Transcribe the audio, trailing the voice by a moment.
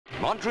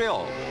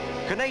Montreal.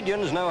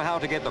 Canadians know how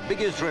to get the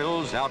biggest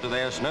thrills out of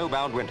their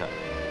snowbound winter.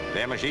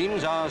 Their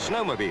machines are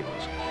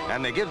snowmobiles,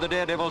 and they give the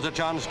daredevils a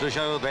chance to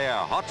show their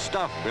hot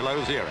stuff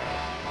below zero.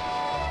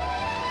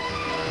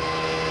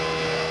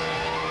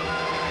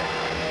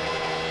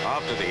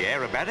 After the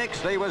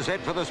aerobatics, they were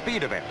set for the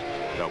speed event,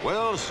 the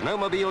World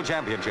Snowmobile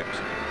Championships.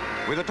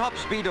 With a top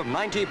speed of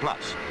 90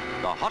 plus,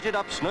 the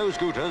hotted-up snow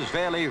scooters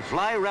fairly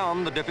fly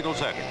round the difficult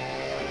circuit.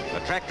 The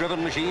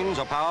track-driven machines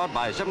are powered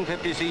by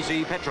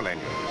 750cc petrol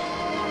engines.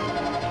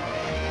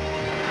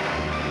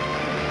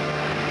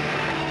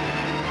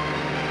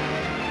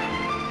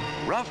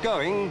 Rough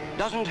going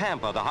doesn't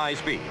hamper the high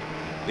speed.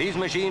 These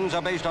machines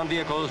are based on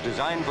vehicles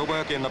designed for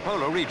work in the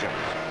polar regions,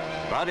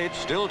 but it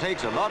still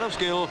takes a lot of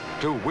skill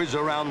to whiz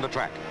around the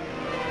track.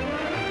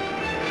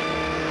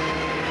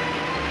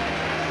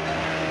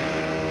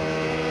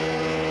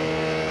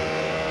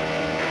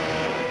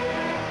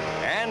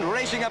 And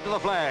racing up to the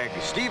flag,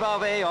 Steve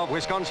Ave of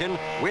Wisconsin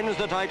wins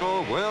the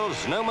title World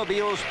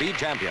Snowmobile Speed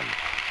Champion.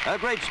 A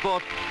great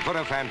sport for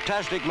a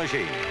fantastic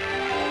machine.